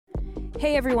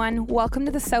Hey everyone, welcome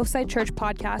to the Southside Church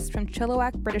podcast from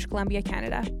Chilliwack, British Columbia,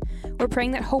 Canada. We're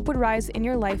praying that hope would rise in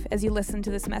your life as you listen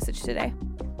to this message today.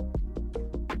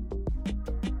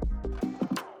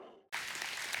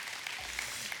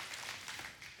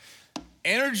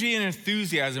 Energy and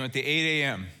enthusiasm at the 8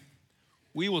 a.m.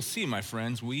 We will see, my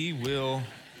friends, we will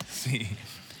see.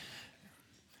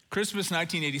 Christmas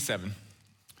 1987.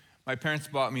 My parents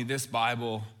bought me this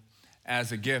Bible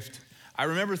as a gift. I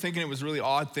remember thinking it was a really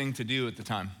odd thing to do at the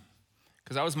time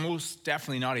because I was most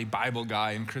definitely not a Bible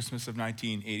guy in Christmas of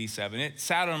 1987. It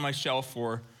sat on my shelf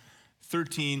for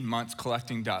 13 months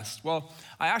collecting dust. Well,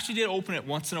 I actually did open it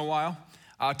once in a while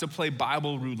to play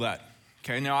Bible roulette.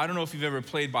 Okay, now I don't know if you've ever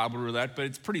played Bible roulette, but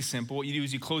it's pretty simple. What you do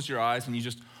is you close your eyes and you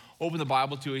just open the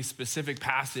Bible to a specific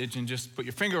passage and just put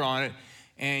your finger on it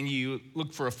and you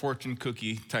look for a fortune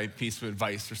cookie type piece of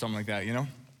advice or something like that, you know?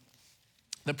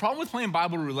 The problem with playing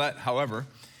Bible roulette, however,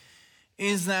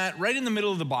 is that right in the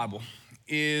middle of the Bible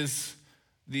is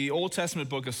the Old Testament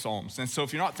book of Psalms. And so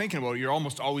if you're not thinking about it, you're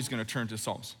almost always going to turn to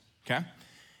Psalms, okay?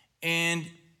 And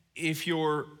if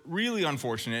you're really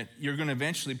unfortunate, you're going to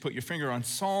eventually put your finger on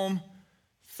Psalm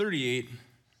 38,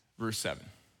 verse 7,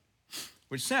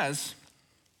 which says,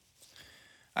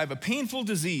 I have a painful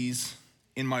disease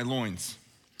in my loins,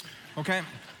 okay?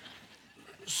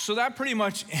 So that pretty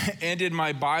much ended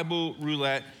my Bible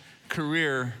roulette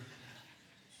career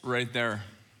right there.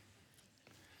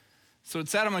 So it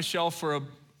sat on my shelf for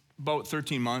about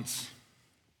 13 months.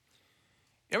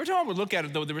 Every time I would look at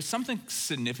it, though, there was something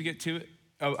significant to it,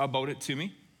 about it to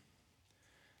me.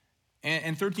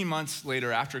 And 13 months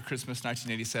later, after Christmas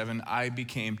 1987, I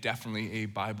became definitely a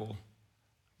Bible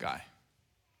guy.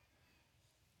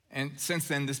 And since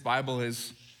then, this Bible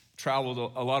has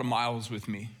traveled a lot of miles with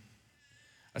me.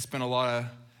 I spent a lot of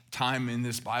time in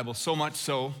this Bible, so much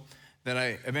so that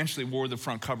I eventually wore the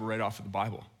front cover right off of the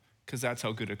Bible, because that's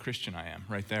how good a Christian I am,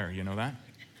 right there, you know that?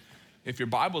 If your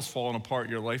Bible's falling apart,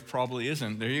 your life probably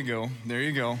isn't. There you go, there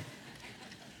you go.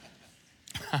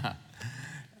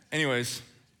 Anyways,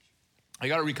 I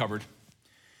got it recovered,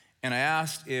 and I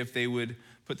asked if they would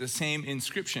put the same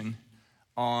inscription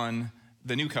on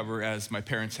the new cover as my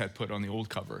parents had put on the old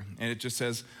cover. And it just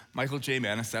says, Michael J.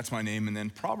 Mannis, that's my name, and then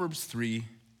Proverbs 3,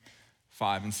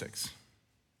 5, and 6.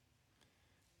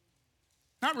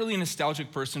 Not really a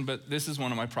nostalgic person, but this is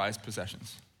one of my prized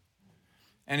possessions.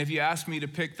 And if you asked me to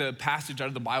pick the passage out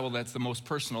of the Bible that's the most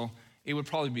personal, it would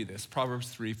probably be this, Proverbs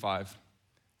 3, 5,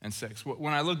 and 6.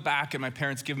 When I look back at my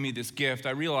parents giving me this gift,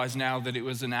 I realize now that it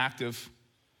was an act of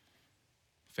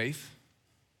faith,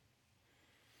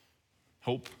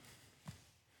 hope,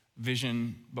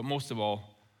 vision, but most of all,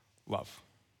 love.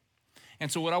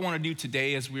 And so what I want to do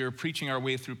today as we are preaching our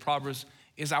way through Proverbs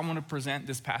is I want to present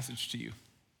this passage to you.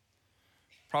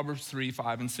 Proverbs 3,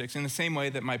 5, and 6, in the same way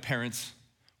that my parents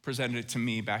presented it to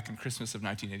me back in Christmas of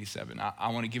 1987.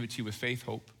 I want to give it to you with faith,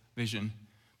 hope, vision,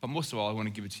 but most of all, I want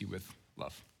to give it to you with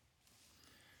love.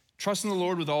 Trust in the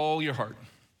Lord with all your heart.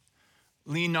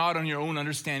 Lean not on your own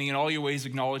understanding. In all your ways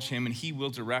acknowledge him, and he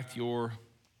will direct your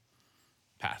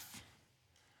path.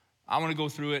 I want to go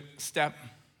through it step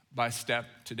by step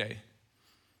today.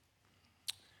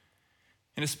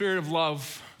 In a spirit of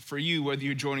love for you, whether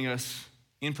you're joining us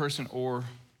in person or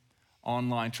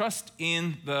online, trust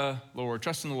in the Lord.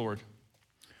 Trust in the Lord.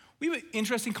 We have an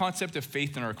interesting concept of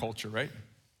faith in our culture, right?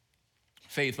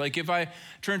 Faith. Like if I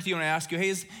turn to you and I ask you, hey,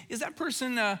 is that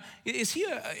person, is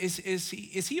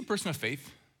he a person of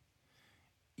faith?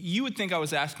 You would think I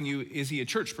was asking you, is he a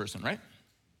church person, right?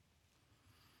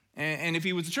 And if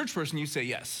he was a church person, you'd say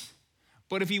yes.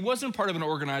 But if he wasn't part of an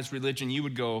organized religion, you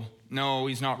would go, no,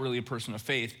 he's not really a person of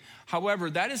faith. However,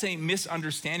 that is a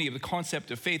misunderstanding of the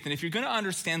concept of faith. And if you're going to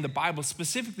understand the Bible,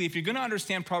 specifically, if you're going to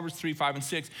understand Proverbs 3, 5, and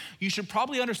 6, you should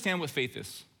probably understand what faith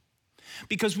is.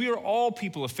 Because we are all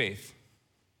people of faith.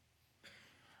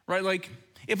 Right? Like,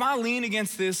 if I lean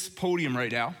against this podium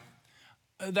right now,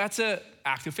 that's an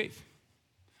act of faith.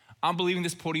 I'm believing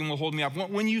this podium will hold me up.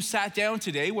 When you sat down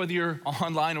today, whether you're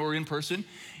online or in person,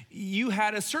 you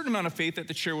had a certain amount of faith that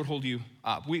the chair would hold you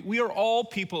up. We are all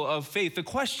people of faith. The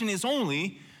question is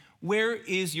only, where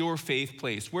is your faith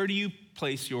placed? Where do you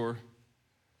place your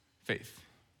faith?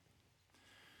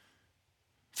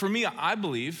 For me, I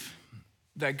believe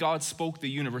that God spoke the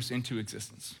universe into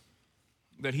existence.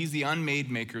 That he's the unmade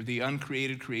maker, the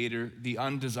uncreated creator, the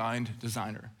undesigned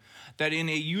designer. That in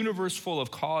a universe full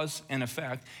of cause and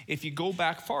effect, if you go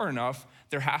back far enough,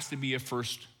 there has to be a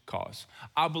first cause.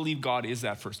 I believe God is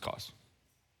that first cause.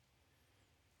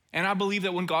 And I believe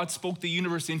that when God spoke the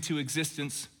universe into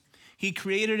existence, he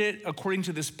created it according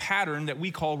to this pattern that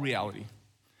we call reality.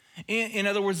 In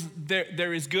other words,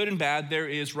 there is good and bad, there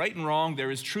is right and wrong,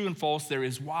 there is true and false, there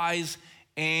is wise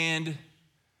and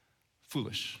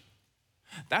foolish.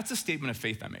 That's a statement of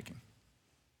faith I'm making.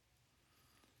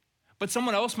 But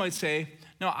someone else might say,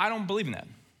 no, I don't believe in that.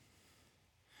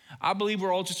 I believe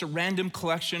we're all just a random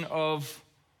collection of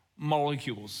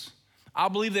molecules. I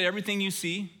believe that everything you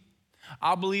see,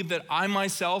 I believe that I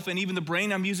myself and even the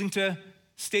brain I'm using to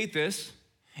state this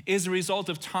is a result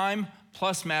of time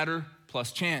plus matter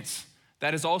plus chance.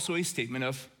 That is also a statement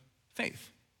of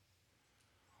faith.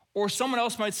 Or someone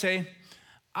else might say,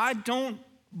 I don't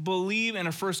believe in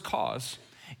a first cause,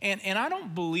 and I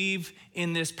don't believe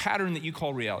in this pattern that you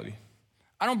call reality.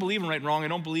 I don't believe in right and wrong. I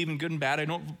don't believe in good and bad. I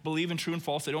don't believe in true and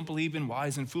false. I don't believe in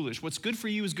wise and foolish. What's good for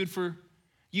you is good for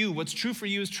you. What's true for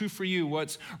you is true for you.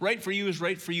 What's right for you is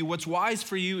right for you. What's wise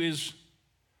for you is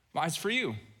wise for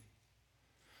you.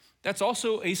 That's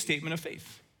also a statement of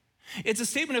faith. It's a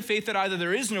statement of faith that either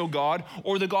there is no God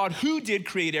or the God who did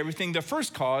create everything, the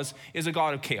first cause, is a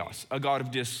God of chaos, a God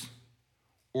of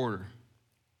disorder.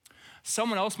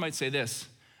 Someone else might say this: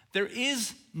 there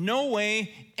is no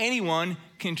way anyone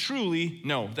can truly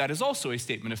know. That is also a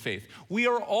statement of faith. We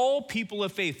are all people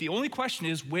of faith. The only question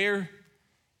is, where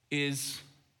is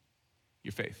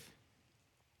your faith?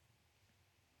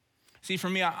 See, for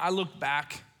me, I look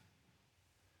back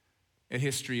at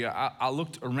history. I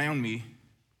looked around me,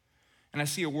 and I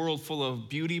see a world full of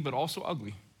beauty, but also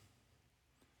ugly.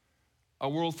 A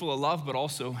world full of love, but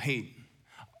also hate.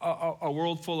 A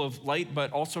world full of light,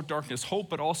 but also darkness.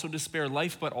 Hope, but also despair.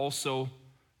 Life, but also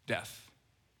death.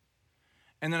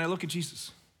 And then I look at Jesus.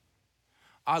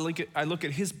 I look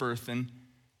at his birth and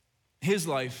his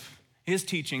life, his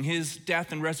teaching, his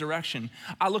death and resurrection.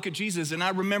 I look at Jesus, and I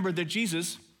remember that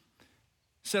Jesus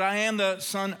said, I am the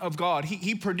Son of God.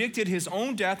 He predicted his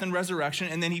own death and resurrection,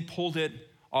 and then he pulled it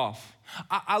off.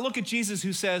 I look at Jesus,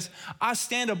 who says, I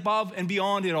stand above and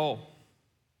beyond it all.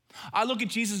 I look at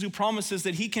Jesus, who promises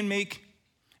that he can make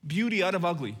beauty out of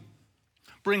ugly,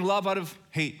 bring love out of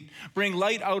hate, bring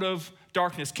light out of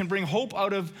darkness, can bring hope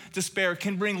out of despair,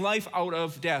 can bring life out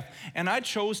of death. And I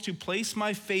chose to place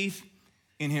my faith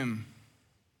in him.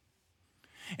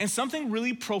 And something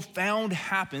really profound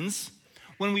happens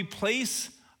when we place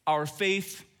our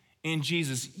faith in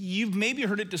Jesus. You've maybe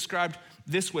heard it described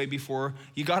this way before: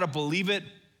 you got to believe it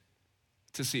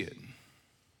to see it.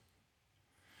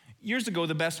 Years ago,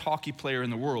 the best hockey player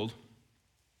in the world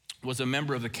was a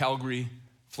member of the Calgary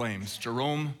Flames,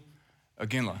 Jarome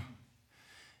Iginla.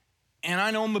 And I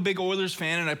know I'm a big Oilers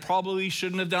fan, and I probably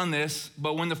shouldn't have done this,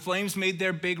 but when the Flames made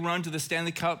their big run to the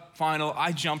Stanley Cup final,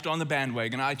 I jumped on the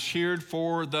bandwagon. I cheered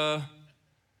for the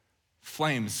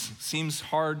Flames. Seems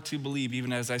hard to believe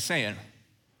even as I say it.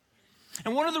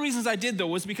 And one of the reasons I did, though,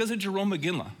 was because of Jarome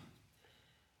Iginla.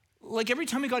 Like, every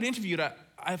time he got interviewed,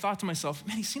 I thought to myself,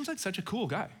 man, he seems like such a cool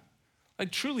guy.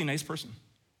 Like, truly nice person.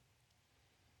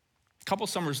 A couple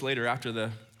summers later, after the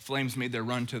Flames made their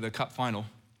run to the Cup final,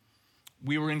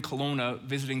 we were in Kelowna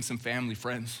visiting some family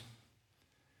friends.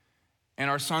 And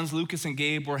our sons, Lucas and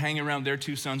Gabe, were hanging around their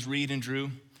two sons, Reed and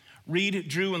Drew. Reed,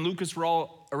 Drew, and Lucas were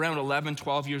all around 11,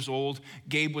 12 years old.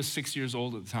 Gabe was 6 years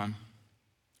old at the time.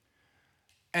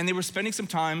 And they were spending some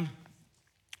time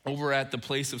over at the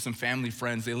place of some family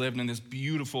friends. They lived in this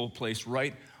beautiful place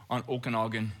right on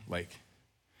Okanagan Lake.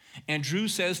 And Drew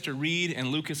says to Reed and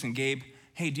Lucas and Gabe,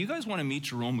 hey, do you guys want to meet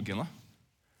Jarome Iginla?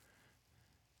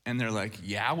 And they're like,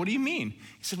 yeah, what do you mean?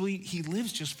 He said, well, he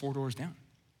lives just 4 doors down.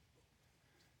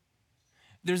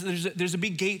 There's a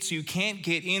big gate, so you can't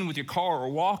get in with your car or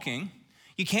walking.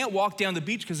 You can't walk down the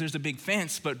beach because there's a big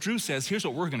fence, but Drew says, here's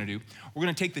what we're gonna do. We're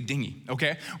gonna take the dinghy,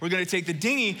 okay? We're gonna take the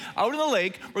dinghy out of the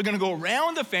lake, we're gonna go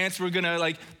around the fence, we're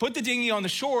gonna put the dinghy on the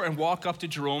shore and walk up to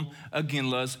Jarome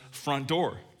Iginla's front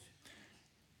door.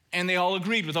 And they all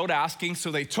agreed without asking,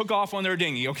 so they took off on their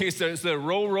dinghy, okay? So it's the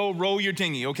row your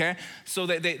dinghy, okay? So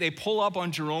they pull up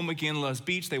on Jarome Iginla's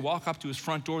beach, they walk up to his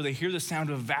front door, they hear the sound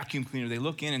of a vacuum cleaner, they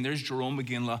look in and there's Jarome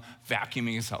Iginla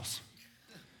vacuuming his house.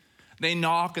 They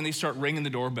knock and they start ringing the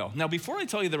doorbell. Now, before I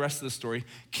tell you the rest of the story,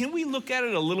 can we look at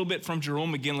it a little bit from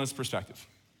Jarome Iginla's perspective?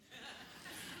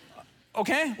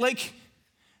 Okay?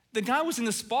 The guy was in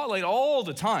the spotlight all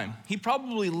the time. He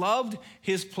probably loved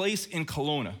his place in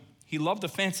Kelowna. He loved the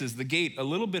fences, the gate, a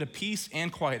little bit of peace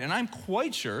and quiet. And I'm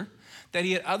quite sure that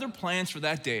he had other plans for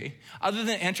that day other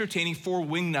than entertaining 4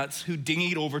 wingnuts who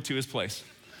dinghied over to his place.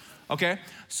 Okay?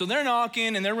 So they're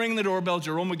knocking and they're ringing the doorbell.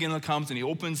 Jarome Iginla comes and he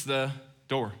opens the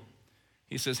door.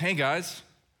 He says, hey guys,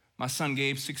 my son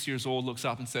Gabe, 6 years old, looks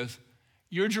up and says,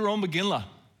 you're Jarome Iginla.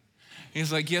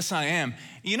 He's like, yes, I am.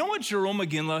 You know what Jarome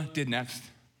Iginla did next?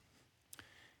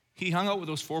 He hung out with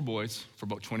those 4 boys for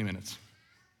about 20 minutes.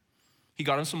 He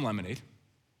got him some lemonade,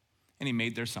 and he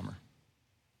made their summer.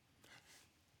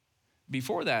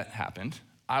 Before that happened,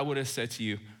 I would have said to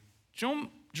you, Jerome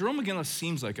McGinley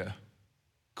seems like a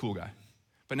cool guy,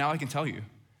 but now I can tell you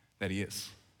that he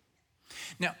is.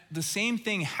 Now, the same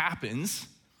thing happens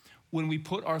when we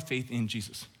put our faith in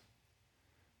Jesus.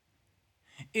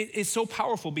 It's so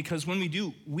powerful because when we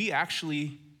do, we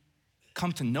actually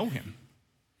come to know him.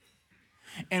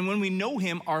 And when we know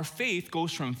him, our faith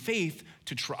goes from faith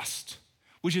to trust,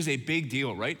 which is a big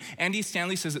deal, right? Andy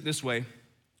Stanley says it this way: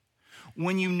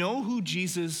 when you know who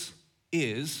Jesus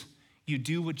is, you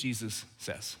do what Jesus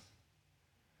says.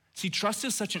 See, trust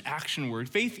is such an action word.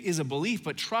 Faith is a belief,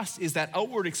 but trust is that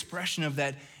outward expression of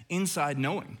that inside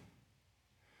knowing.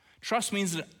 Trust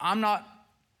means that I'm not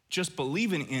just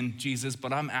believing in Jesus,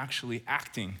 but I'm actually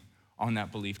acting on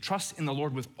that belief. Trust in the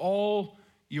Lord with all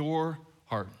your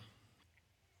heart.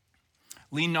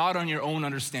 Lean not on your own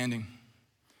understanding.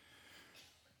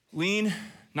 Lean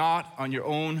not on your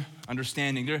own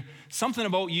understanding. There's something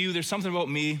about you, there's something about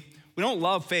me. We don't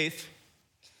love faith.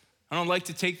 I don't like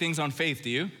to take things on faith, do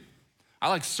you? I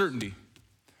like certainty.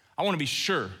 I want to be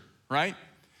sure, right?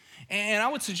 And I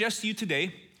would suggest to you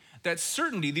today that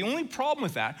certainty, the only problem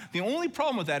with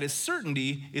that is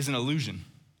certainty is an illusion.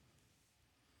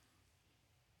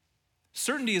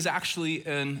 Certainty is actually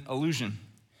an illusion.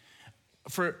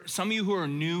 For some of you who are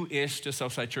new-ish to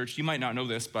Southside Church, you might not know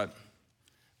this, but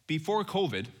before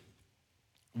COVID,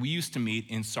 we used to meet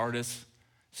in Sardis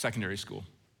Secondary School.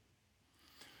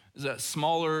 It was a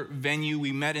smaller venue.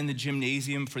 We met in the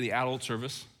gymnasium for the adult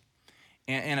service.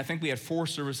 And I think we had 4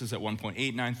 services at one point,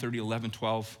 8, 9:30, 11,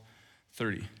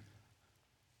 12:30.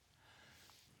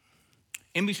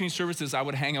 In between services, I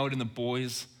would hang out in the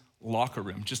boys' locker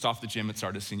room just off the gym at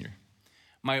Sardis Senior.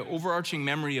 My overarching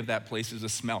memory of that place is a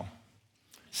smell.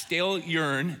 Stale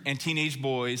urine and teenage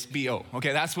boys BO.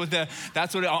 Okay, that's what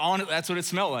it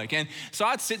smelled like. And so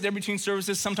I'd sit there between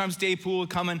services. Sometimes Dave Poole would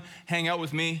come and hang out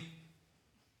with me.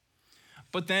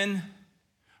 But then,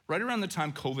 right around the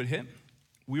time COVID hit,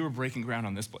 we were breaking ground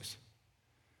on this place.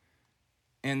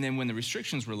 And then when the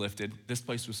restrictions were lifted, this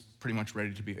place was pretty much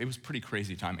ready to be. It was pretty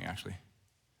crazy timing, actually.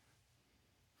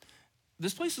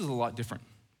 This place is a lot different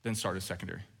than Sardis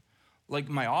Secondary. Like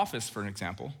my office, for an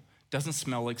example, doesn't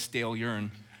smell like stale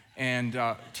urine and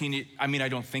I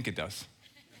don't think it does.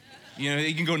 You know,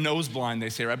 you can go nose blind, they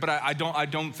say, right? But I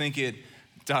don't think it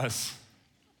does.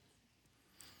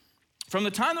 From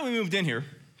the time that we moved in here,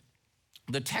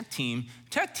 the tech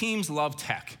teams love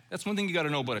tech. That's one thing you gotta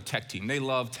know about a tech team. They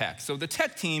love tech. So the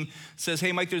tech team says,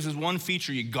 hey, Mike, there's this one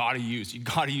feature you gotta use. You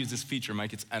gotta use this feature,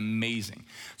 Mike, it's amazing.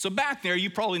 So back there,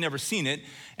 you've probably never seen it,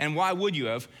 and why would you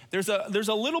have? There's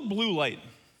a little blue light,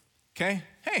 okay?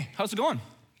 Hey, how's it going?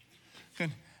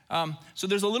 Good. So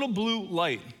there's a little blue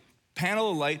light,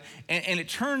 panel of light, and it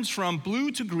turns from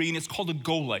blue to green. It's called a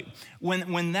go light.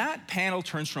 When that panel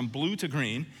turns from blue to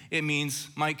green, it means,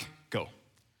 Mike, go.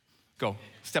 Go,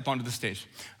 step onto the stage,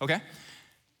 okay?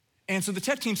 And so the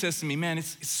tech team says to me, man,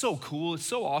 it's so cool, it's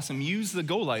so awesome, use the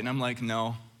go light. And I'm like,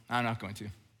 no, I'm not going to.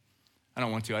 I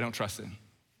don't want to, I don't trust it.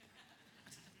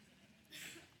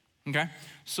 Okay?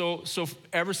 So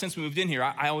ever since we moved in here,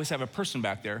 I always have a person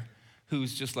back there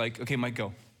who's just like, okay, Mike,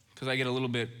 go. Because I get a little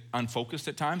bit unfocused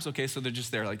at times, okay? So they're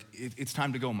just there like, it's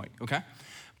time to go, Mike, okay?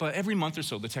 But every month or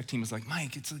so, the tech team is like,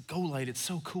 Mike, it's a go light, it's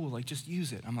so cool, like just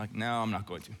use it. I'm like, no, I'm not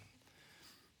going to.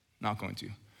 Not going to.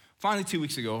 Finally, 2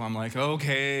 weeks ago, I'm like,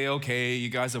 okay, you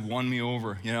guys have won me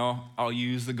over, you know, I'll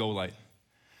use the go light.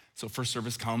 So first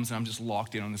service comes, and I'm just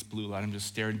locked in on this blue light. I'm just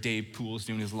staring. Dave Poole's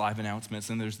doing his live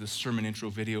announcements, and there's this sermon intro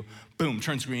video. Boom,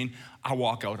 turns green. I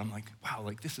walk out. I'm like, wow,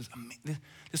 like this is amazing.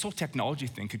 This whole technology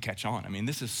thing could catch on. I mean,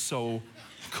 this is so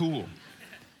cool.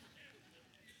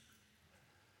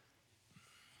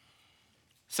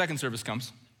 Second service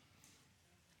comes.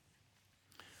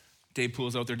 Dave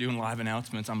Poole's out there doing live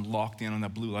announcements. I'm locked in on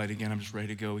that blue light again. I'm just ready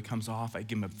to go. He comes off. I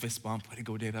give him a fist bump. Way to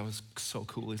go, Dave. That was so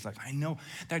cool. He's like, I know.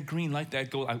 That green light, that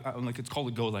go, I'm like, it's called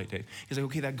a go light, Dave. He's like,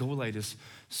 okay, that go light is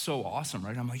so awesome,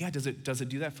 right? I'm like, yeah, does it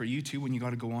do that for you too when you got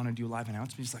to go on and do live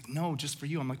announcements? He's like, no, just for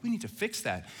you. I'm like, we need to fix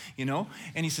that, you know?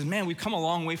 And he says, man, we've come a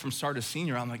long way from Sardis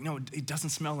Senior. I'm like, no, it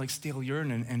doesn't smell like stale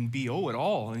urine and BO at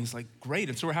all. And he's like, great.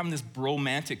 And so we're having this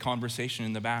bromantic conversation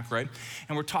in the back, right?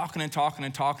 And we're talking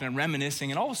and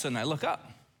reminiscing. And all of a sudden I look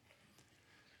up.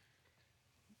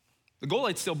 The go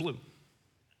light's still blue,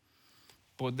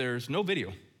 but there's no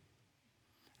video.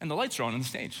 And the lights are on the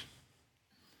stage.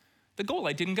 The go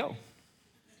light didn't go.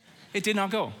 It did not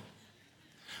go.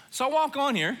 So I walk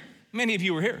on here. Many of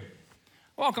you were here.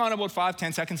 I walk on about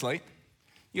 5-10 seconds late.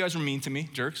 You guys were mean to me,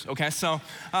 jerks. Okay, so,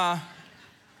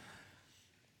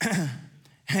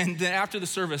 And then after the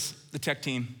service,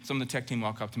 some of the tech team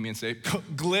walk up to me and say,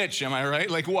 glitch, am I right?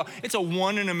 Like, what? It's a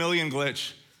 1 in a million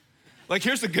glitch. Like,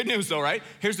 here's the good news though, right?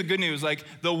 Here's the good news. Like,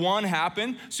 the one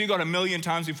happened, so you got 1,000,000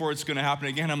 times before it's gonna happen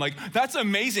again. I'm like, that's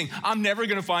amazing. I'm never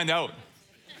gonna find out.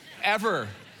 Ever.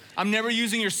 I'm never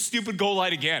using your stupid Go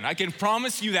Light again. I can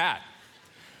promise you that.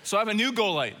 So I have a new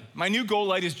Go Light. My new Go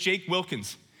Light is Jake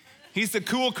Wilkins. He's the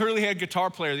cool curly-head guitar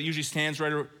player that usually stands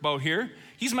right about here.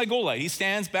 He's my Go Light. He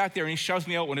stands back there and he shoves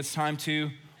me out when it's time to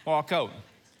walk out.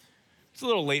 It's a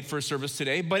little late for a service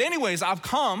today, but anyways, I've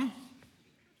come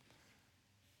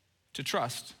to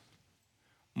trust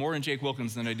more in Jake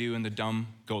Wilkins than I do in the dumb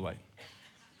Go Light.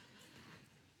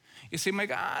 You say,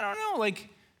 Mike, I don't know, like,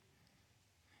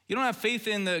 you don't have faith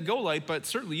in the Go Light, but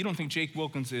certainly you don't think Jake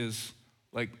Wilkins is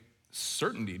like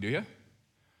certainty, do you?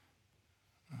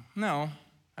 No,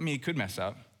 I mean, he could mess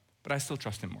up, but I still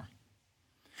trust him more.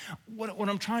 What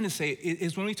I'm trying to say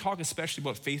is when we talk especially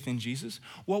about faith in Jesus,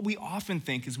 what we often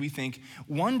think is we think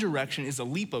one direction is a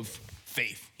leap of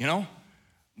faith, you know?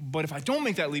 But if I don't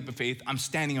make that leap of faith, I'm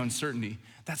standing on certainty.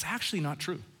 That's actually not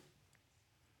true.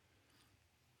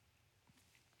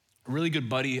 A really good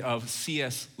buddy of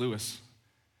C.S. Lewis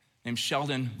named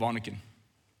Sheldon Vonnegut.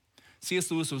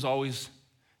 C.S. Lewis was always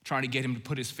trying to get him to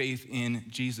put his faith in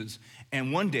Jesus.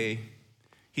 And one day,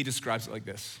 he describes it like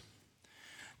this.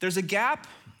 There's a gap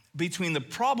between the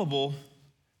probable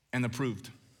and the proved.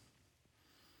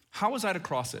 How was I to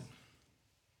cross it?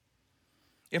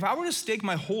 If I were to stake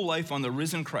my whole life on the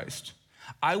risen Christ,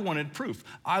 I wanted proof.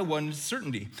 I wanted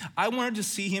certainty. I wanted to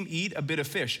see him eat a bit of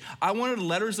fish. I wanted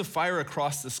letters of fire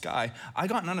across the sky. I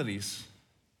got none of these.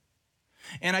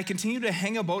 And I continued to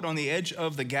hang about on the edge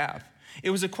of the gap. It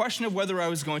was a question of whether I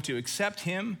was going to accept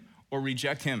him or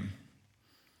reject him.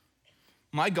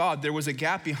 My God, there was a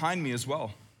gap behind me as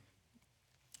well.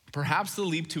 Perhaps the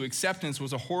leap to acceptance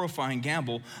was a horrifying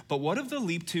gamble, but what of the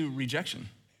leap to rejection?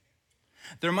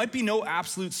 There might be no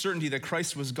absolute certainty that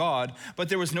Christ was God, but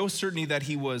there was no certainty that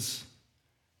he was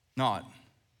not.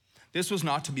 This was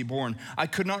not to be borne. I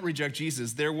could not reject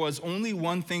Jesus. There was only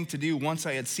one thing to do once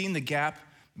I had seen the gap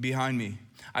behind me.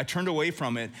 I turned away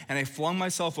from it and I flung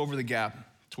myself over the gap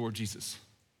toward Jesus.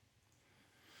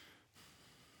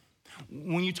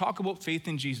 When you talk about faith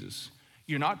in Jesus,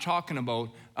 you're not talking about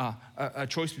a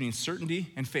choice between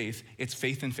certainty and faith. It's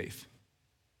faith and faith.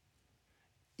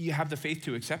 You have the faith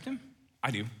to accept him? I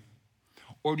do.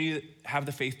 Or do you have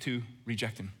the faith to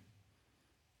reject him?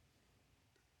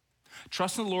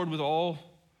 Trust in the Lord with all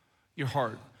your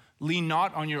heart. Lean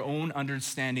not on your own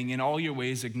understanding. In all your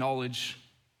ways acknowledge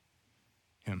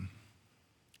him.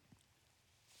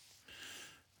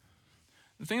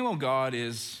 The thing about God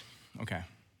is, okay,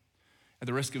 at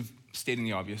the risk of stating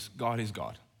the obvious, God is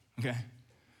God, okay?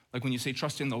 Like when you say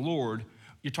trust in the Lord,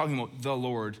 you're talking about the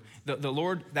Lord. The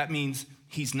Lord, that means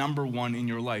he's number one in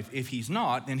your life. If he's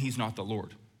not, then he's not the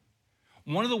Lord.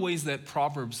 One of the ways that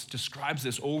Proverbs describes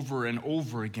this over and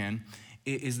over again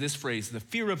is this phrase, the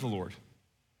fear of the Lord.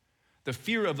 The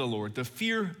fear of the Lord, the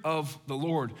fear of the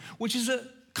Lord, which is a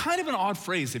kind of an odd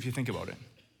phrase if you think about it.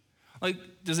 Like,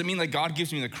 does it mean like God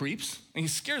gives me the creeps? And he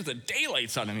scares the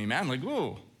daylights out of me, man. Like,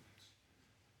 whoa.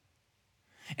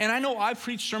 And I know I've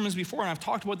preached sermons before and I've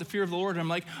talked about the fear of the Lord and I'm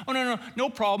like, oh, no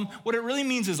problem. What it really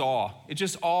means is awe. It's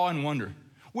just awe and wonder,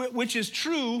 which is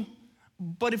true.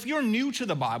 But if you're new to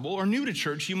the Bible or new to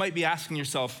church, you might be asking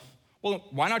yourself, well,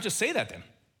 why not just say that then?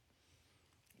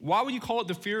 Why would you call it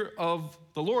the fear of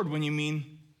the Lord when you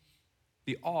mean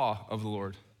the awe of the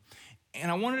Lord? And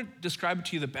I want to describe it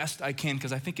to you the best I can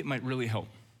because I think it might really help.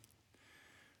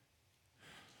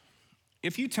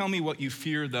 If you tell me what you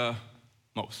fear the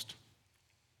most,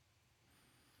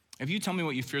 if you tell me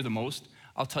what you fear the most,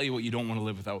 I'll tell you what you don't want to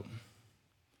live without.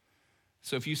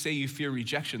 So if you say you fear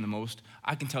rejection the most,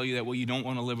 I can tell you that what you don't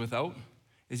want to live without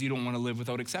is you don't want to live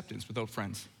without acceptance, without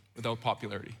friends, without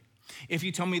popularity. If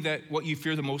you tell me that what you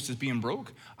fear the most is being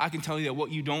broke, I can tell you that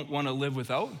what you don't want to live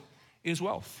without is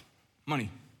wealth, money.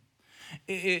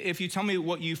 If you tell me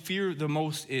what you fear the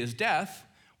most is death,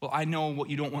 well, I know what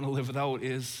you don't want to live without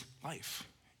is life,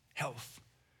 health.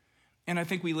 And I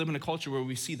think we live in a culture where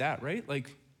we see that, right?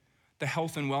 Like, the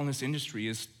health and wellness industry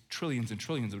is trillions and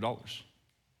trillions of dollars.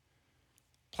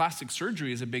 Plastic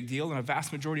surgery is a big deal, and a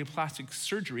vast majority of plastic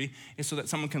surgery is so that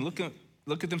someone can look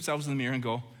at themselves in the mirror and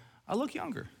go, I look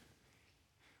younger.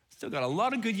 Still got a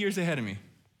lot of good years ahead of me.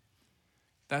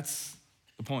 That's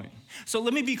the point. So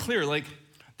let me be clear, like,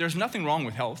 there's nothing wrong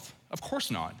with health. Of course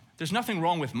not. There's nothing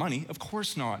wrong with money. Of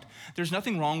course not. There's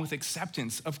nothing wrong with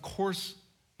acceptance. Of course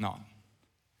not.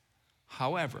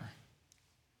 However,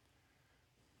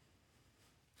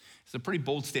 it's a pretty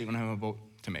bold statement I'm about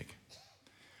to make.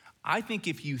 I think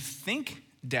if you think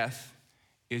death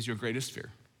is your greatest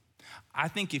fear, I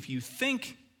think if you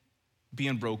think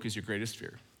being broke is your greatest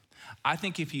fear, I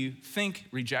think if you think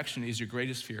rejection is your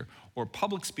greatest fear, or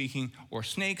public speaking, or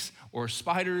snakes, or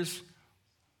spiders,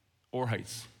 or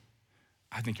heights,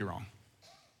 I think you're wrong.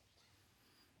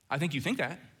 I think you think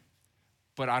that,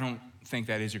 but I don't think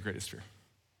that is your greatest fear.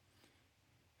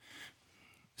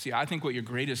 See, I think what your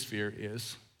greatest fear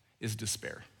is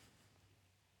despair.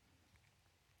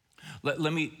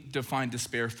 Let me define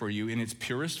despair for you. In its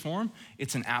purest form,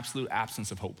 it's an absolute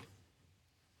absence of hope.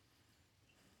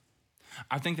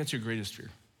 I think that's your greatest fear.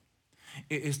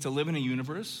 It is to live in a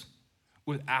universe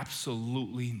with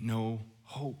absolutely no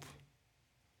hope.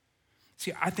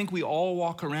 See, I think we all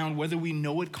walk around, whether we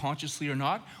know it consciously or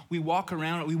not, we walk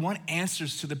around and we want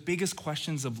answers to the biggest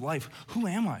questions of life. Who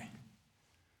am I?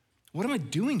 What am I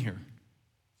doing here?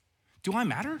 Do I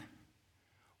matter?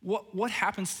 What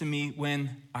happens to me when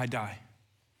I die?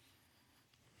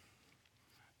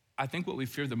 I think what we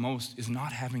fear the most is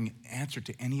not having an answer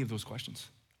to any of those questions.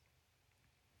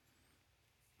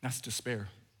 That's despair.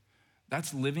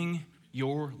 That's living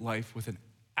your life with an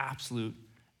absolute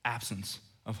absence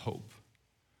of hope.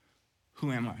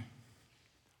 Who am I?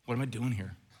 What am I doing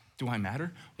here? Do I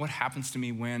matter? What happens to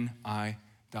me when I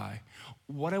die?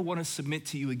 What I want to submit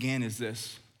to you again is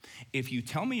this. If you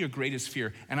tell me your greatest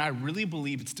fear, and I really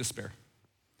believe it's despair,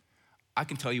 I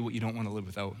can tell you what you don't want to live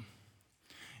without.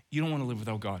 You don't want to live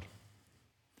without God.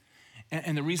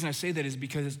 And the reason I say that is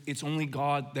because it's only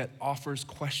God that offers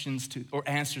questions to, or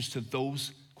answers to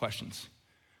those questions.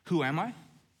 Who am I?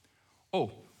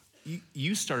 Oh,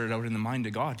 you started out in the mind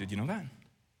of God. Did you know that?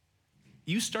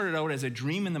 You started out as a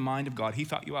dream in the mind of God. He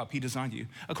thought you up. He designed you.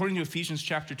 According to Ephesians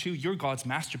chapter 2, you're God's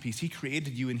masterpiece. He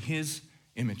created you in his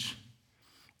image.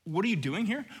 What are you doing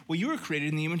here? Well, you were created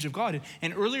in the image of God.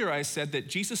 And earlier I said that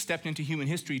Jesus stepped into human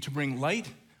history to bring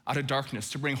light out of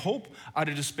darkness, to bring hope out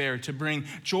of despair, to bring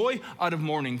joy out of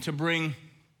mourning, to bring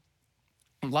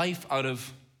life out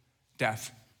of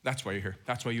death. That's why you're here.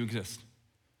 That's why you exist.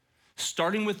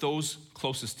 Starting with those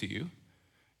closest to you,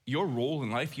 your role in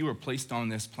life, you were placed on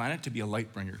this planet to be a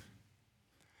light bringer,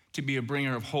 to be a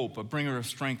bringer of hope, a bringer of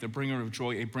strength, a bringer of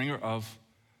joy, a bringer of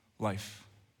life.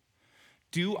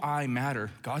 Do I matter?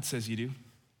 God says you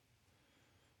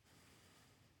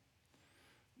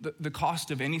do. The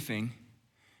cost of anything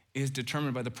is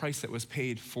determined by the price that was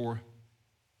paid for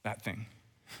that thing.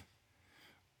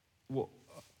 Well,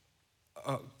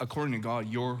 according to God,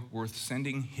 you're worth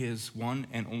sending his one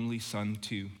and only son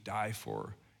to die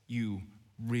for. You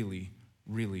really,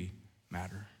 really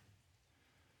matter.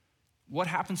 What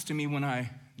happens to me when I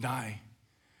die?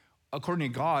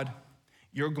 According to God,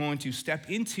 you're going to step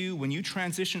into, when you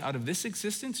transition out of this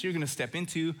existence, you're going to step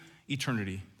into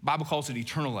eternity. The Bible calls it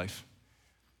eternal life.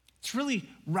 It's a really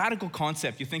radical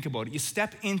concept. You think about it. You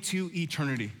step into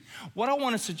eternity. What I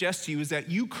want to suggest to you is that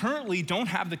you currently don't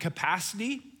have the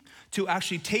capacity to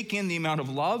actually take in the amount of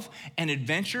love and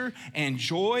adventure and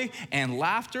joy and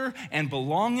laughter and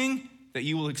belonging that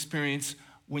you will experience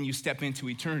when you step into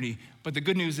eternity. But the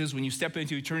good news is when you step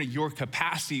into eternity, your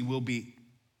capacity will be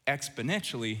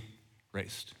exponentially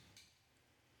raised.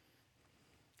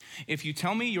 If you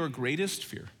tell me your greatest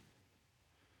fear,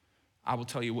 I will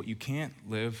tell you what you can't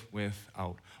live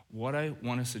without. What I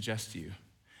want to suggest to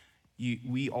you,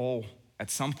 we all at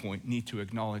some point need to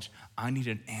acknowledge, I need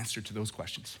an answer to those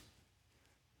questions.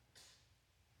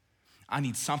 I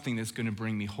need something that's going to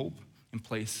bring me hope in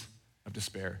place of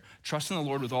despair. Trust in the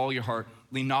Lord with all your heart.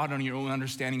 Lean not on your own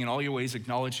understanding. In all your ways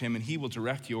acknowledge him, and he will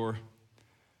direct your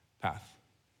path.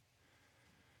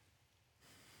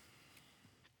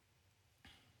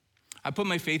 I put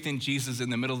my faith in Jesus in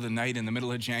the middle of the night, in the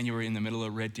middle of January, in the middle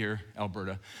of Red Deer,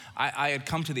 Alberta. I had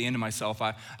come to the end of myself.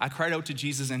 I cried out to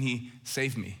Jesus and he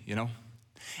saved me, you know?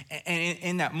 And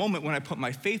in that moment when I put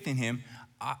my faith in him,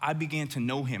 I began to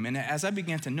know him. And as I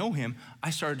began to know him, I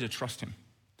started to trust him.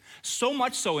 So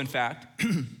much so, in fact,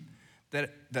 that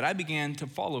I began to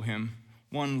follow him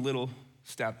one little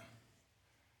step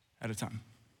at a time.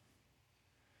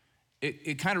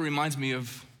 It kind of reminds me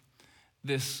of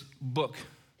this book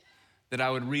that I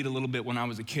would read a little bit when I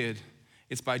was a kid.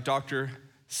 It's by Dr.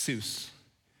 Seuss.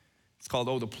 It's called,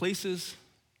 Oh, the Places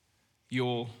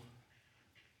You'll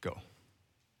Go.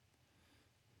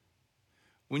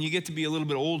 When you get to be a little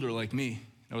bit older like me,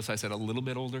 notice I said a little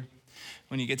bit older.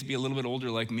 When you get to be a little bit older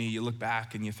like me, you look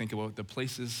back and you think about the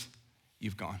places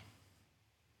you've gone.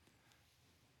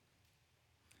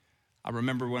 I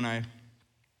remember when I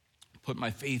put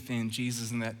my faith in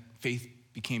Jesus and that faith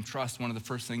became trust, one of the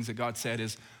first things that God said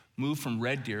is, move from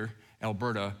Red Deer,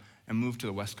 Alberta, and move to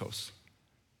the West Coast.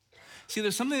 See,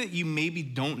 there's something that you maybe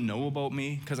don't know about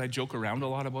me because I joke around a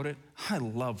lot about it. I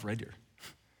love Red Deer.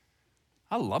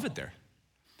 I love it there.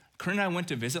 Corinne and I went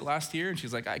to visit last year, and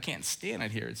she's like, I can't stand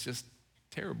it here. It's just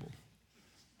terrible.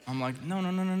 I'm like, no.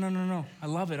 I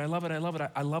love it. I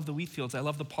love the wheat fields. I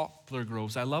love the poplar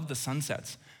groves. I love the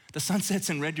sunsets. The sunsets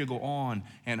in Red Deer go on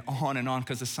and on and on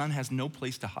because the sun has no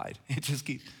place to hide. It just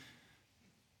keeps.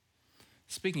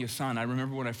 Speaking of sun, I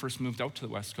remember when I first moved out to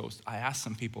the West Coast, I asked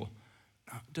some people,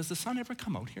 does the sun ever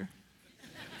come out here?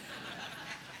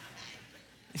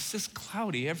 It's just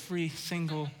cloudy every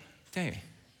single day.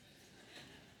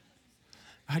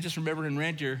 I just remember in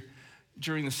Red Deer,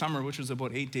 during the summer, which was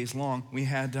about 8 days long, we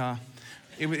had,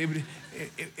 it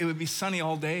would be sunny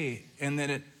all day, and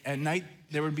then at night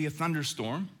there would be a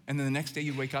thunderstorm, and then the next day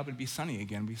you'd wake up, it'd be sunny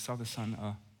again. We saw the sun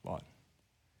a lot.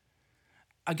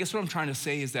 I guess what I'm trying to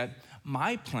say is that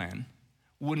my plan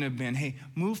wouldn't have been, hey,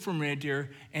 move from Red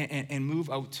Deer and move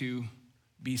out to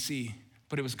BC,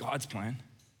 but it was God's plan.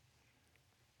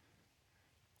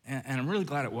 And I'm really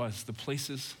glad it was. The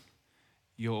places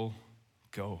you'll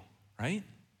go, right?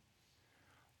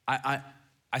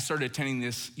 I started attending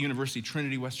this university,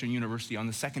 Trinity Western University. On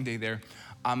the second day there,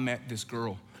 I met this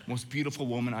girl, most beautiful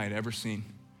woman I had ever seen.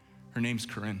 Her name's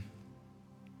Corinne.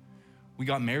 We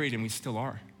got married and we still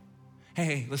are.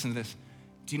 Hey, listen to this.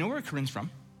 Do you know where Corinne's from?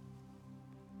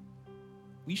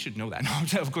 We should know that.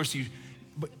 No, of course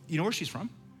but you know where she's from?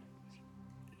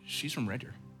 She's from Red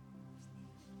Deer.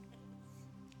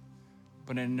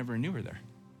 But I never knew her there.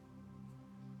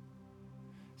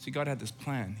 See, God had this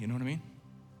plan, you know what I mean?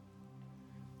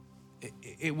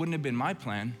 It wouldn't have been my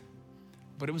plan,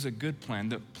 but it was a good plan,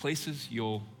 the places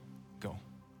you'll go.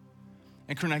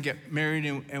 And Corinne and I get married,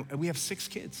 and we have 6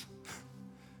 kids.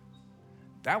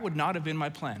 That would not have been my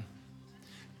plan.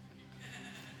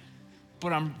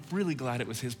 But I'm really glad it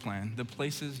was his plan, the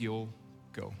places you'll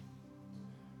go.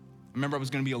 I remember I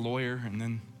was gonna be a lawyer, and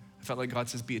then I felt like God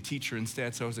says be a teacher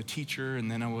instead, so I was a teacher,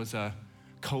 and then I was a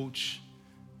coach,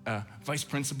 a vice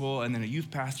principal, and then a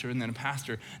youth pastor, and then a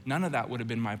pastor. None of that would have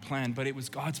been my plan, but it was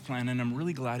God's plan, and I'm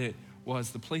really glad it was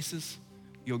the places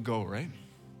you'll go, right?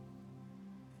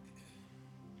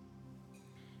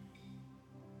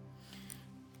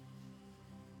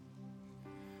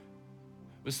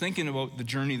 I was thinking about the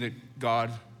journey that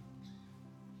God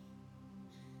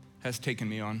has taken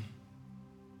me on.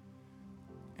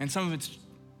 And some of it's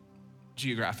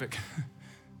geographic,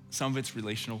 some of it's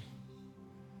relational,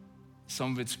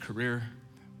 some of it's career,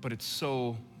 but it's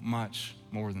so much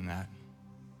more than that.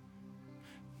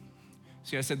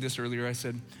 See, I said this earlier. I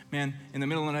said, man, in the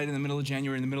middle of the night, in the middle of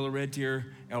January, in the middle of Red Deer,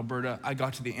 Alberta, I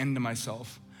got to the end of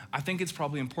myself. I think it's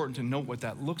probably important to note what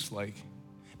that looks like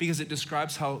because it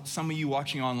describes how some of you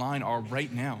watching online are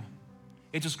right now.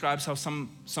 It describes how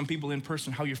some people in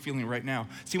person, how you're feeling right now.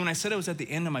 See, when I said I was at the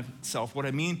end of myself, what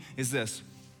I mean is this.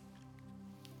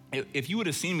 If you would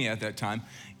have seen me at that time,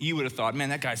 you would have thought, man,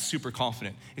 that guy's super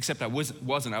confident, except I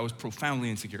wasn't. I was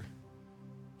profoundly insecure.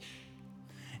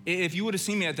 If you would have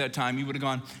seen me at that time, you would have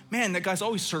gone, man, that guy's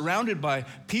always surrounded by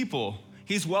people.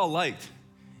 He's well-liked.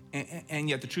 And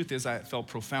yet the truth is I felt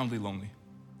profoundly lonely.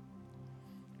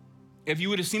 If you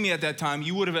would have seen me at that time,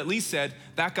 you would have at least said,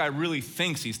 that guy really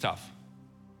thinks he's tough.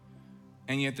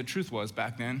 And yet the truth was,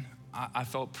 back then, I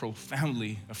felt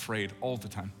profoundly afraid all the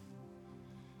time.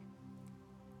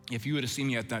 If you would have seen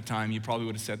me at that time, you probably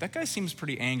would have said, that guy seems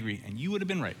pretty angry, and you would have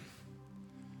been right.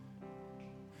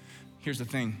 Here's the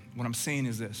thing, what I'm saying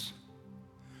is this.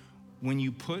 When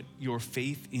you put your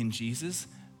faith in Jesus,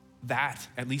 that,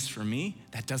 at least for me,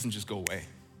 that doesn't just go away.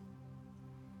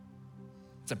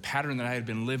 It's a pattern that I had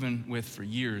been living with for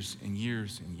years and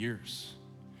years and years.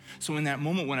 So in that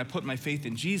moment when I put my faith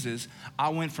in Jesus, I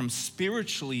went from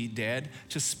spiritually dead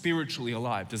to spiritually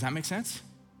alive. Does that make sense?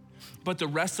 But the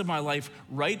rest of my life,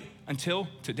 right until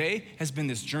today, has been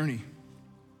this journey.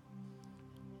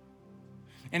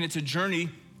 And it's a journey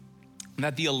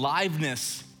that the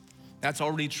aliveness that's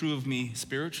already true of me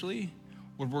spiritually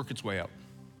would work its way out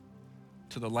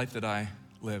to the life that I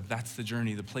live. That's the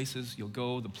journey, the places you'll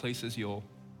go, the places you'll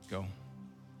go.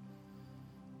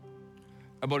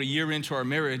 About a year into our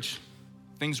marriage,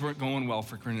 things weren't going well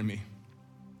for Corinne and me.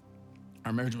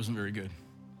 Our marriage wasn't very good.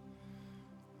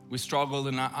 We struggled,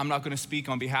 and I'm not going to speak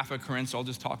on behalf of Corinne, so I'll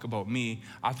just talk about me.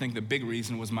 I think the big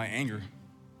reason was my anger.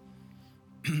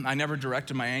 I never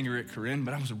directed my anger at Corinne,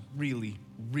 but I was a really,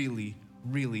 really,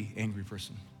 really angry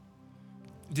person.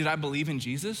 Did I believe in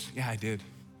Jesus? Yeah, I did.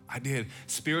 I did.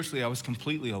 Spiritually, I was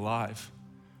completely alive,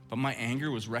 but my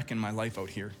anger was wrecking my life out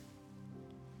here.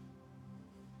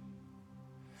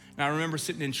 And I remember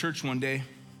sitting in church one day,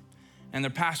 and the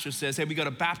pastor says, hey, we got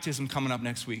a baptism coming up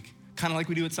next week. kind of like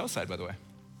we do at Southside, by the way.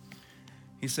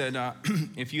 He said,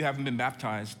 if you haven't been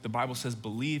baptized, the Bible says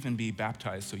believe and be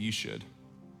baptized, so you should.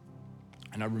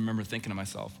 And I remember thinking to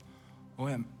myself, oh,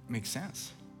 that makes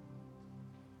sense.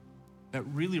 That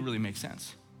really, really makes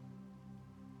sense.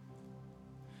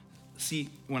 See,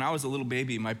 when I was a little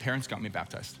baby, my parents got me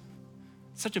baptized.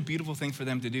 Such a beautiful thing for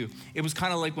them to do. It was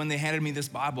kind of like when they handed me this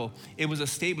Bible, it was a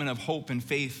statement of hope and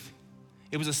faith.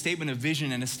 It was a statement of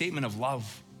vision and a statement of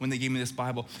love when they gave me this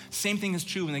Bible. Same thing is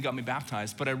true when they got me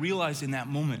baptized, but I realized in that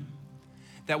moment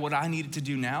that what I needed to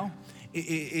do now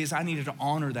is I needed to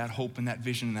honor that hope and that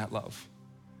vision and that love.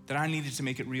 That I needed to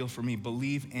make it real for me,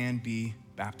 believe and be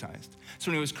baptized.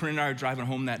 So anyways, Corinne and I were driving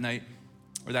home that night,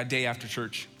 or that day after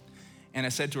church, and I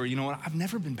said to her, you know what, I've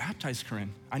never been baptized,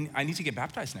 Corinne. I need to get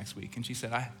baptized next week. And she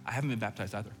said, I haven't been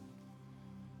baptized either.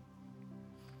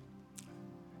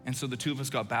 And so the two of us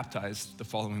got baptized the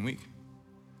following week.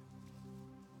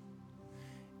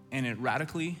 And it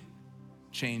radically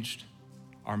changed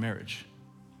our marriage.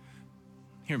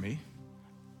 Hear me.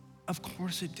 Of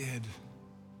course it did.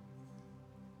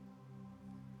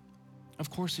 Of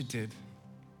course it did.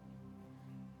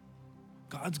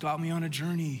 God's got me on a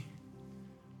journey.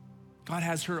 God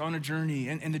has her on a journey.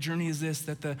 And the journey is this,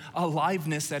 that the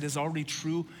aliveness that is already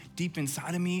true deep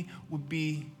inside of me would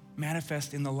be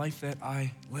manifest in the life that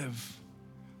I live.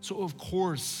 So of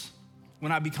course,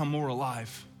 when I become more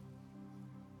alive,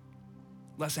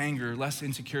 less anger, less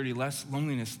insecurity, less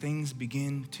loneliness, things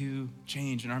begin to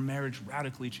change, and our marriage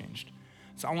radically changed.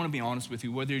 So I want to be honest with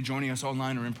you, whether you're joining us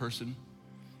online or in person,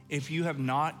 if you have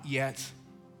not yet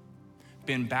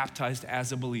been baptized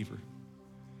as a believer,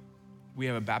 we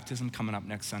have a baptism coming up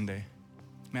next Sunday.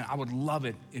 Man, I would love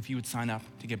it if you would sign up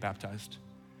to get baptized.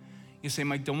 You say,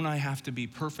 Mike, don't I have to be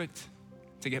perfect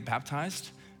to get baptized?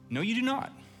 No, you do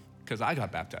not, because I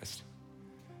got baptized.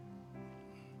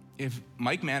 If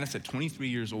Mike Manis at 23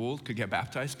 years old could get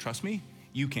baptized, trust me,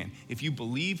 you can. If you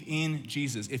believe in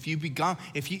Jesus, if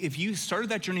you started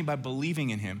that journey by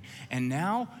believing in him, and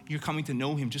now you're coming to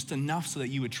know him just enough so that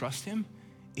you would trust him,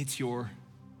 it's your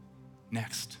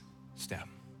next step.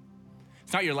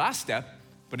 It's not your last step,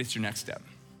 but it's your next step.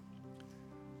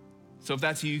 So if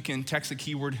that's you, you can text the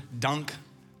keyword DUNK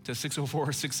to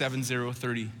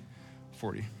 604-670-3040.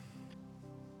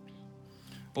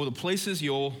 Oh, the places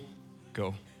you'll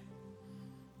go.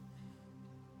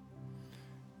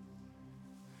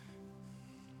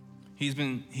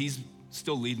 He's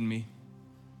still leading me.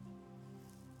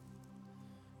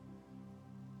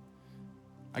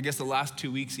 I guess the last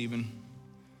 2 weeks even,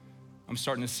 I'm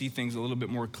starting to see things a little bit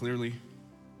more clearly.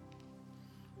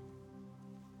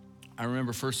 I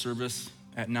remember first service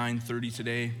at 9:30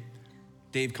 today.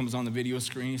 Dave comes on the video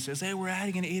screen. He says, hey, we're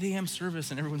adding an 8 a.m.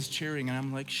 service, and everyone's cheering. And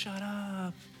I'm like, shut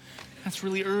up. That's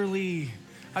really early.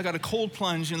 I got a cold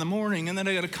plunge in the morning, and then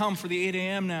I got to come for the 8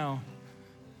 a.m. now.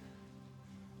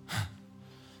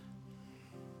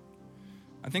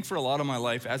 I think for a lot of my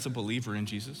life as a believer in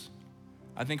Jesus,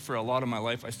 I think for a lot of my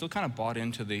life, I still kind of bought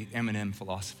into the Eminem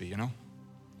philosophy, you know?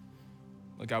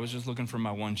 Like I was just looking for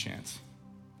my one chance,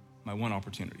 my one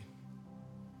opportunity.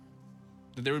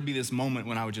 That there would be this moment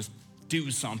when I would just do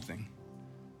something,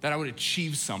 that I would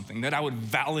achieve something, that I would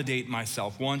validate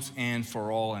myself once and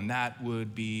for all, and that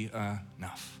would be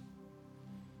enough.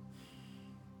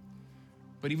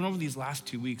 But even over these last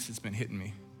 2 weeks, it's been hitting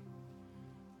me.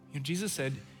 You know, Jesus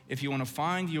said, if you want to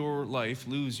find your life,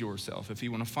 lose yourself. If you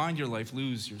want to find your life,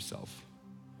 lose yourself.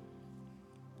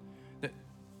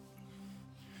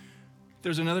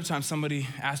 There's another time somebody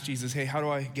asked Jesus, hey, how do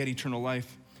I get eternal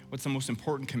life? What's the most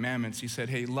important commandments? He said,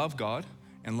 hey, love God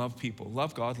and love people.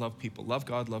 Love God, love people. Love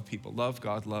God, love people. Love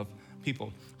God, love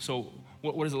people. So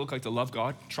what does it look like to love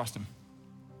God? Trust him.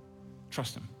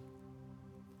 Trust him.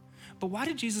 But why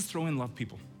did Jesus throw in love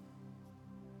people?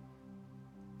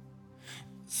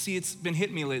 See, it's been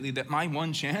hitting me lately that my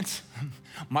one chance,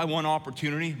 my one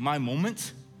opportunity, my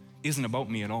moment isn't about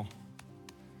me at all.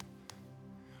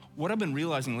 What I've been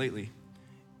realizing lately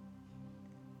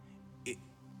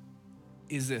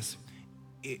is this.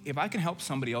 If I can help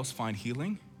somebody else find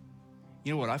healing,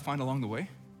 you know what I find along the way?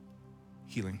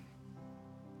 Healing.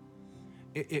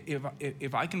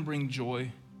 If I can bring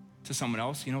joy to someone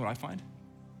else, you know what I find?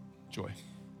 Joy.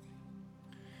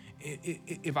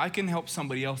 If I can help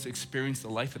somebody else experience the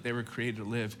life that they were created to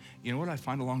live, you know what I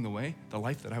find along the way? The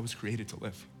life that I was created to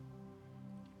live.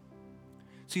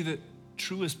 See, the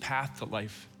truest path to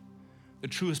life, the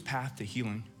truest path to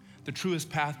healing, the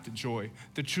truest path to joy,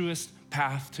 the truest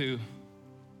path to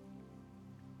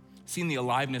seeing the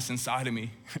aliveness inside of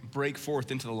me break forth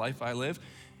into the life I live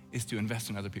is to invest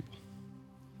in other people.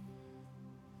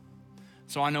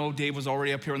 So I know Dave was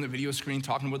already up here on the video screen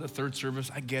talking about the third service.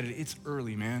 I get it. It's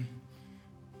early, man.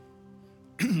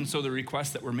 So the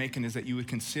request that we're making is that you would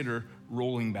consider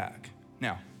rolling back.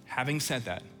 Now, having said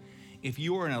that, if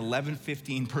you are an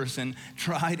 11:15 person,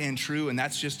 tried and true, and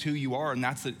that's just who you are, and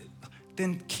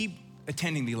then keep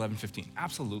attending the 11:15.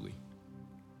 Absolutely.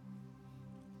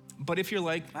 But if you're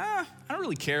like, I don't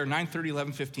really care, 9:30,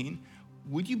 11:15,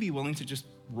 would you be willing to just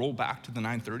roll back to the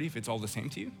 9:30 if it's all the same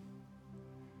to you?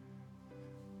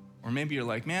 Or maybe you're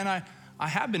like, man, I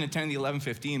have been attending the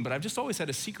 11:15, but I've just always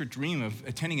had a secret dream of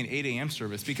attending an 8 a.m.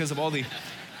 service because of all the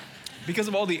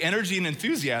energy and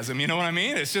enthusiasm, you know what I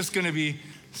mean? It's just gonna be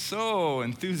so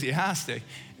enthusiastic.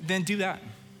 Then do that.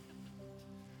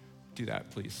 Do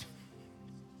that, please.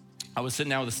 I was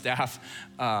sitting down with the staff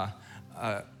a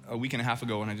week and a half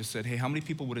ago, and I just said, hey, how many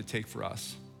people would it take for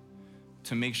us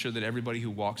to make sure that everybody who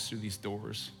walks through these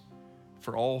doors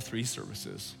for all 3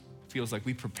 services feels like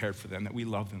we prepared for them, that we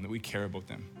love them, that we care about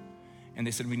them? And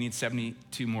they said we need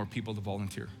 72 more people to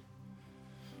volunteer.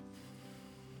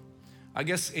 I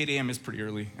guess 8 a.m. is pretty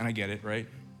early, and I get it, right?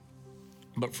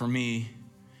 But for me,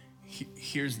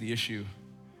 here's the issue,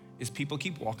 is people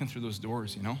keep walking through those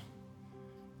doors, you know?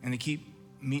 And they keep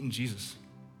meeting Jesus.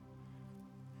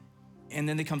 And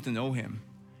then they come to know him.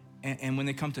 And when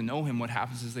they come to know him, what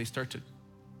happens is they start to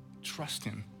trust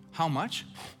him. How much?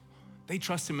 They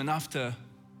trust him enough to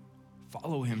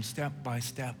follow him step by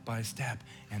step by step.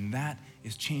 And that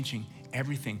is changing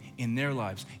everything in their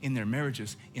lives, in their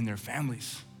marriages, in their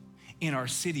families. In our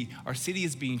city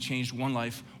is being changed one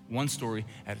life, one story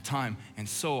at a time. And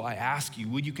so I ask you,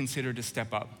 would you consider to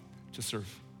step up to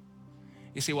serve?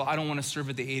 You say, well, I don't want to serve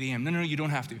at the 8 a.m. No, you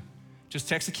don't have to. Just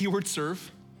text the keyword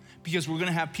serve, because we're going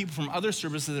to have people from other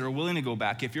services that are willing to go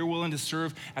back. If you're willing to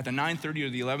serve at the 9:30 or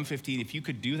the 11:15, if you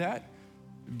could do that,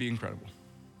 it'd be incredible.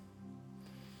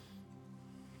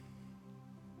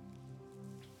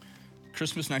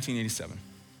 Christmas 1987.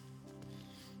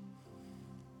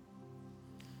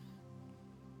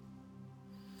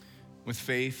 With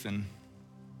faith and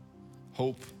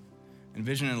hope and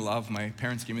vision and love, my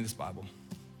parents gave me this Bible,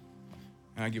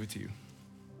 and I give it to you.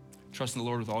 Trust in the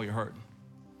Lord with all your heart.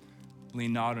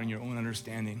 Lean not on your own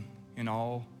understanding. In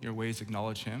all your ways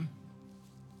acknowledge him.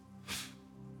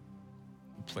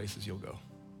 The places you'll go.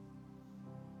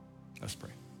 Let's pray.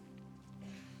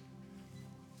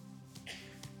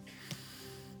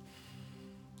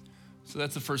 So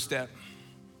that's the first step.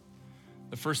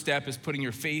 The first step is putting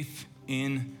your faith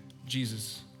in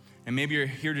Jesus. And maybe you're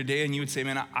here today and you would say,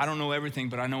 man, I don't know everything,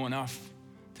 but I know enough.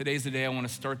 Today's the day I want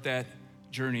to start that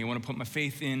journey. I want to put my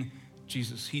faith in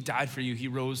Jesus. He died for you. He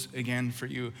rose again for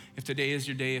you. If today is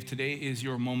your day, if today is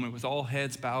your moment, with all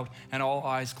heads bowed and all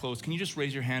eyes closed, can you just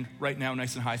raise your hand right now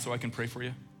nice and high so I can pray for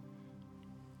you?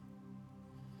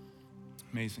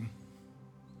 Amazing.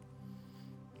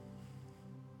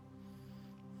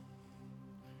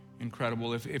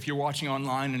 Incredible. If you're watching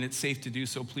online and it's safe to do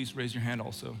so, please raise your hand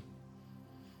also.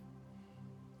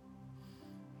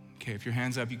 Okay, if your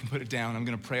hand's up, you can put it down. I'm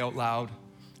going to pray out loud.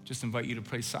 Just invite you to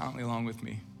pray silently along with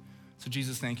me. So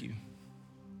Jesus, thank you.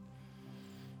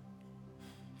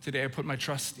 Today I put my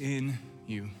trust in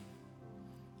you.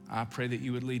 I pray that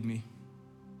you would lead me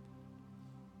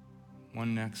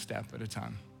one next step at a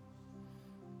time,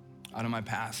 out of my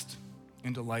past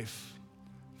into life.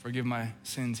 Forgive my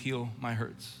sins, heal my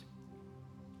hurts.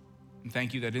 And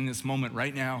thank you that in this moment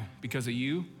right now, because of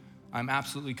you, I'm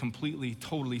absolutely, completely,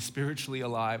 totally, spiritually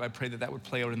alive. I pray that that would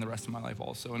play out in the rest of my life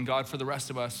also. And God, for the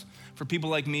rest of us, for people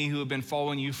like me who have been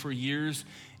following you for years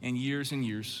and years and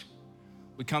years,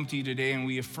 we come to you today and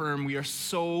we affirm we are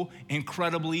so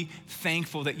incredibly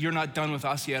thankful that you're not done with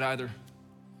us yet either.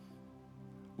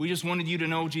 We just wanted you to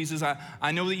know, Jesus,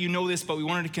 I know that you know this, but we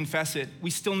wanted to confess it.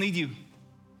 We still need you.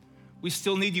 We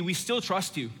still need you. We still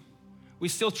trust you. We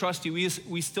still trust you.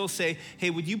 We still say, hey,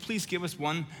 would you please give us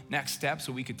one next step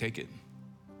so we could take it?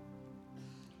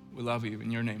 We love you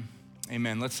in your name.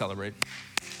 Amen. Let's celebrate.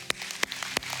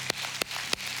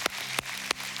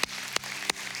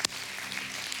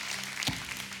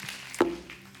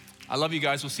 I love you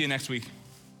guys. We'll see you next week.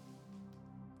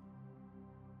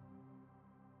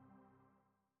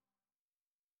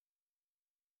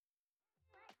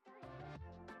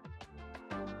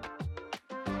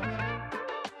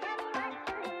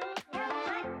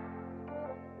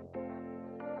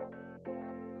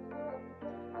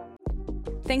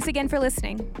 Thanks again for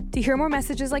listening. To hear more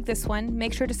messages like this one,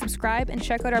 make sure to subscribe and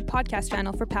check out our podcast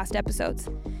channel for past episodes.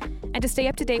 And to stay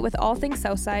up to date with all things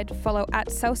Southside, follow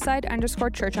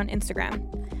 @Southside_Church on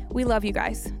Instagram. We love you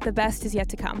guys. The best is yet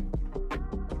to come.